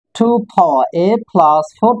2 power a plus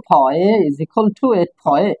 4 power a is equal to 8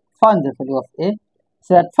 power a. Find the value of a.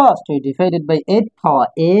 So at first we divided by 8 power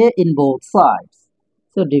a in both sides.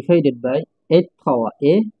 So divided by 8 power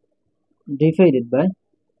a, divided by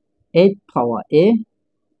 8 power a,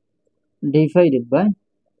 divided by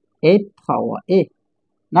 8 power a.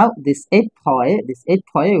 Now this 8 power a,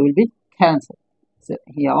 will be cancelled. So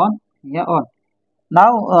here on.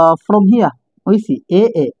 Now from here we see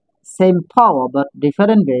a same power but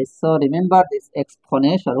different base. So remember this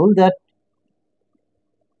exponential rule that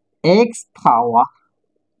x power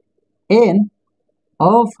n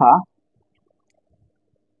over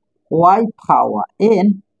y power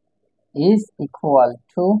n is equal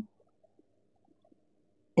to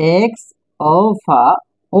x over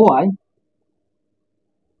y,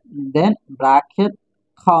 then bracket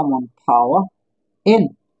common power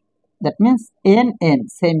n. That means n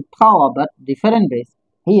same power but different base.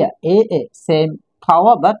 Here a same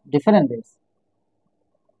power but different base.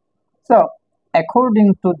 So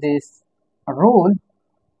according to this rule,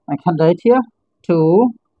 I can write here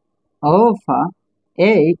 2 over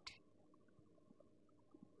 8,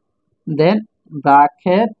 then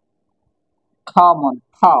bracket common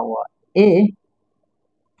power a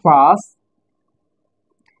plus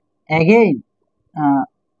again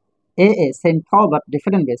a same power but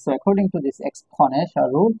different base. So according to this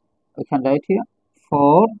exponential rule, we can write here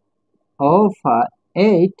 4 over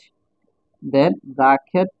 8, then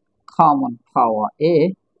bracket common power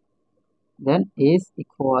a, then is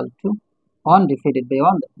equal to 1 divided by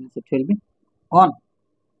 1, that means it will be 1.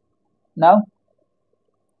 Now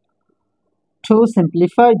 2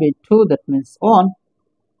 simplified by 2, that means 1.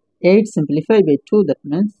 8 simplified by 2, that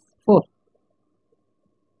means 4.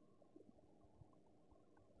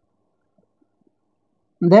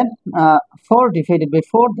 Then 4 divided by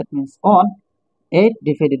 4, that means 1. 8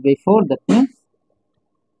 divided by 4, that means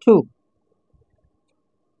 2.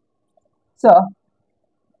 So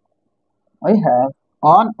we have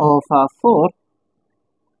 1 over 4,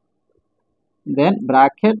 then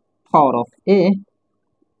bracket power of a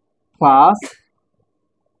plus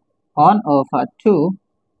 1 over 2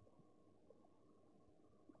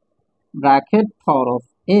 bracket power of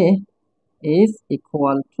a is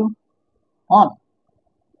equal to 1.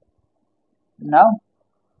 Now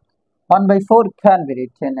 1 by 4 can be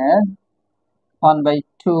written as 1 by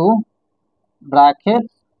 2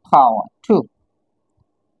 bracket power 2.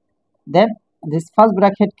 Then this first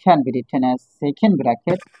bracket can be written as second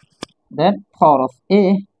bracket, then power of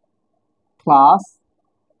a plus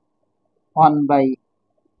 1 by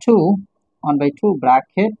 2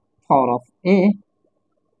 bracket power of a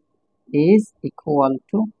is equal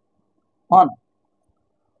to 1.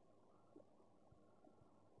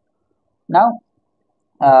 Now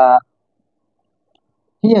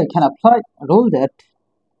here you can apply rule that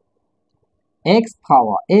x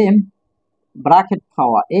power m bracket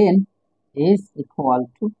power n is equal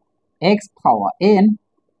to x power n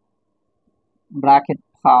bracket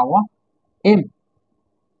power m.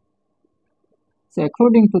 So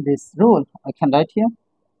according to this rule, I can write here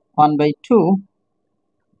 1 by 2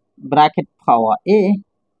 bracket power a,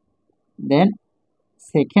 then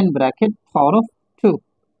second bracket power of 2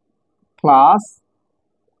 plus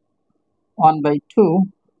 1 by 2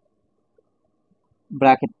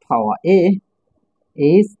 bracket power a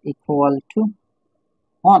is equal to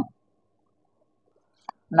 1.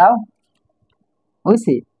 Now we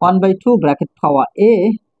see 1 by 2 bracket power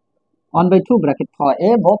a, 1 by 2 bracket power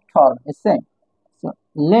a, both term is same. So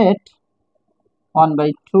let 1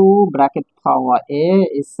 by 2 bracket power a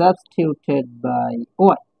is substituted by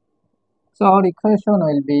y. So our equation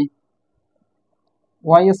will be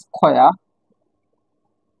y square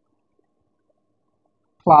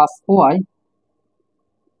plus y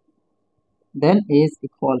then is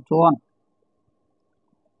equal to 1.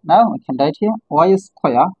 Now we can write here y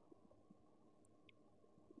square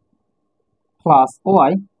plus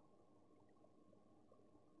y,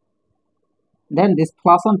 then this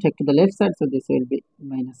plus 1 take to the left side, so this will be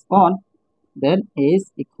minus 1, then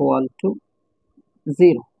is equal to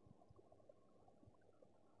 0.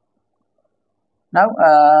 Now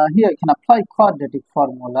here you can apply quadratic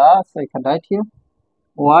formula, so you can write here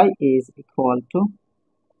y is equal to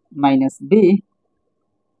minus b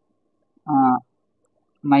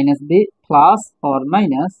plus or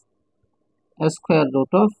minus a square root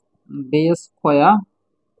of b square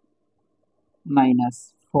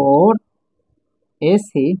minus 4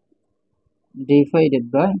 ac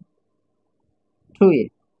divided by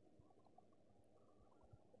 2a.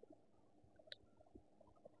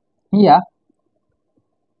 Here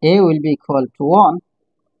a will be equal to 1,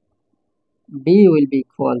 b will be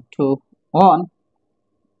equal to 1,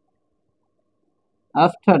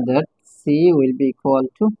 After that, c will be equal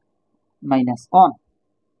to minus 1.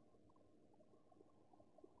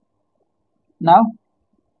 Now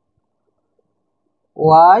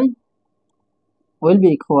y will be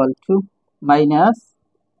equal to minus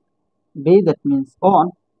b, that means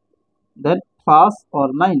 1, then plus or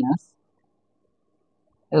minus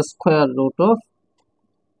a square root of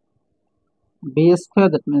b square,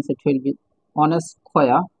 that means it will be 1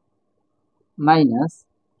 square minus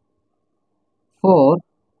 4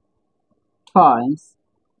 times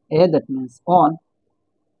a, that means 1,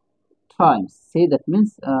 times c, that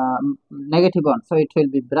means negative 1, so it will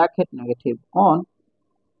be bracket negative 1,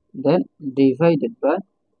 then divided by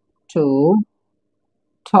 2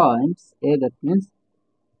 times a, that means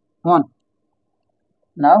 1.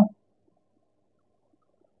 Now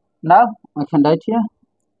I can write here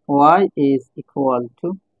y is equal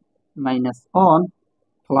to minus 1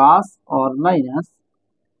 plus or minus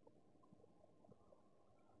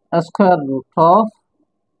a square root of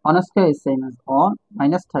 1 square is same as 1,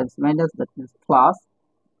 minus times minus, that means plus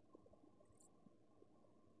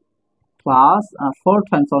 4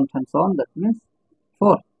 times 1 times 1, that means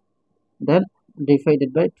 4, then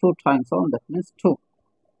divided by 2 times 1, that means 2.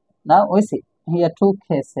 Now we see here two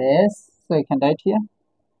cases, so you can write here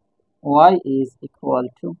y is equal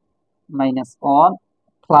to minus 1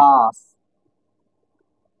 plus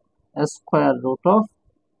a square root of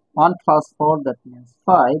 1 plus 4, that means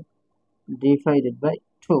 5, divided by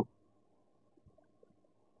 2,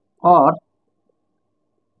 or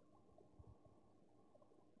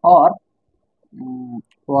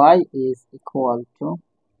y is equal to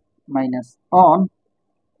minus 1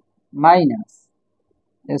 minus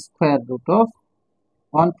a square root of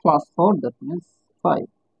 1 plus 4, that means 5,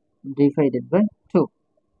 divided by 2.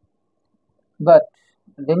 But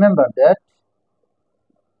remember that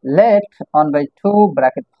let 1 by 2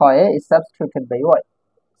 bracket power a is substituted by y.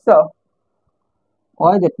 So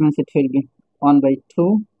y, that means it will be 1 by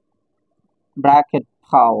 2 bracket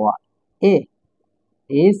power a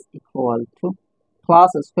is equal to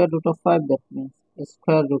plus a square root of 5, that means a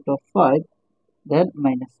square root of 5, then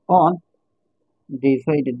minus 1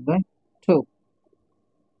 divided by 2,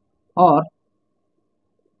 or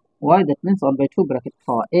y, that means 1 by 2 bracket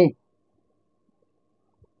power a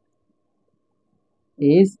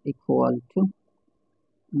is equal to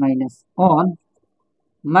minus 1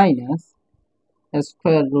 minus a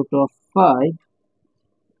square root of 5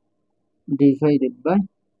 divided by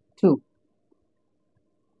 2.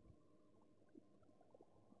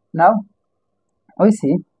 Now we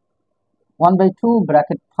see 1 by 2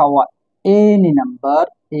 bracket power any number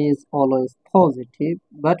is always positive,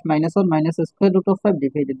 but minus 1 minus a square root of 5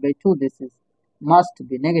 divided by 2, this is must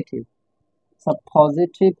be negative. So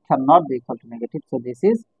positive cannot be equal to negative, so this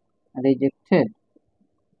is rejected.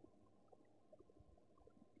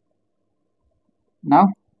 Now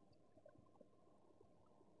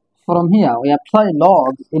from here we apply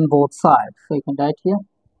log in both sides, so you can write here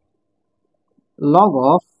log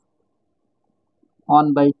of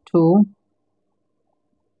 1 by 2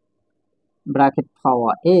 bracket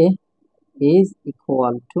power a is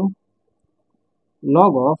equal to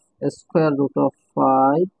log of a square root of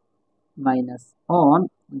 5 minus 1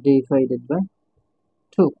 divided by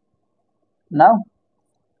 2. Now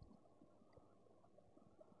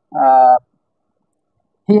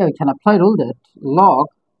here we can apply rule that log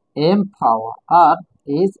m power r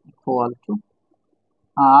is equal to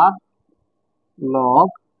r log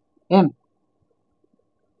m.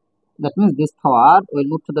 That means this power r will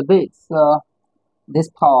move to the base. This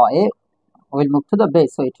power a will move to the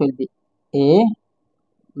base, so it will be a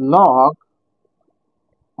log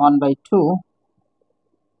 1 by 2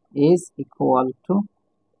 is equal to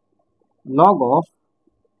log of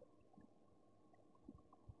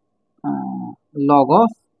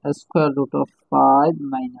a square root of 5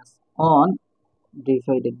 minus 1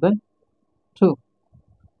 divided by 2.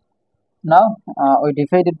 Now we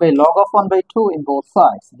divided by log of 1 by 2 in both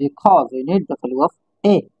sides because we need the value of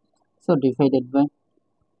a. So divided by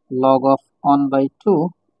log of 1 by 2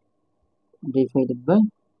 divided by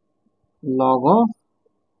log of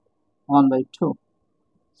 1 by 2.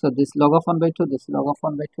 So this log of 1 by 2, this log of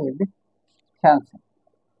 1 by 2 will be cancelled.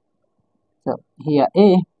 So here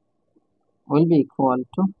a will be equal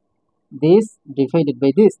to this divided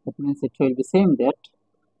by this, that means it will be same that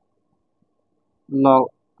log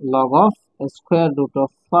of a square root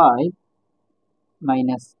of 5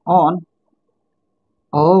 minus 1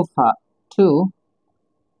 over 2,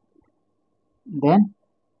 then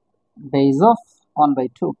base of 1 by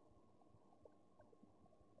 2.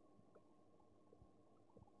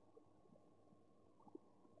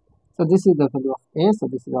 So this is the value of A. So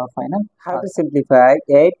this is our final. How to simplify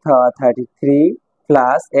 8 power 33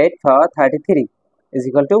 plus 8 power 33 is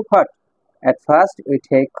equal to what? At first we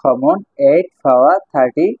take common 8 power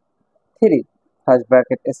 33. First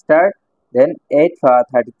bracket start, then 8 power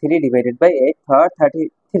 33 divided by 8 power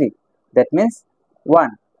 33. That means 1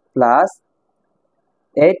 plus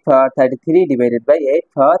 8 power 33 divided by 8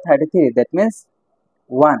 power 33. That means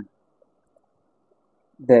 1.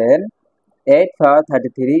 Then 8 power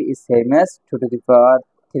 33 is same as 2 to the power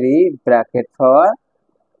 3 bracket power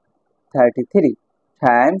 33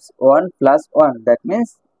 times 1 plus 1. That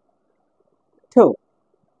means 2.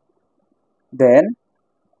 Then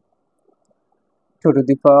 2 to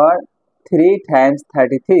the power 3 times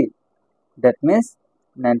 33. That means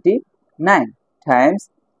 99 times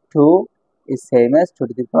 2 is same as 2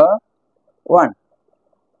 to the power 1.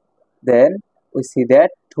 Then we see that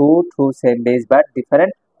 2 same base but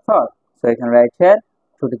different power. So I can write here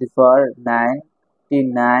 2 to the power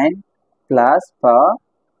 99 plus power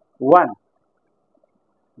 1.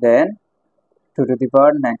 Then 2 to the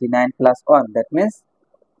power 99 plus 1. That means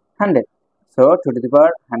 100. So 2 to the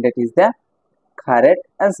power 100 is the correct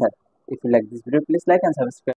answer. If you like this video, please like and subscribe.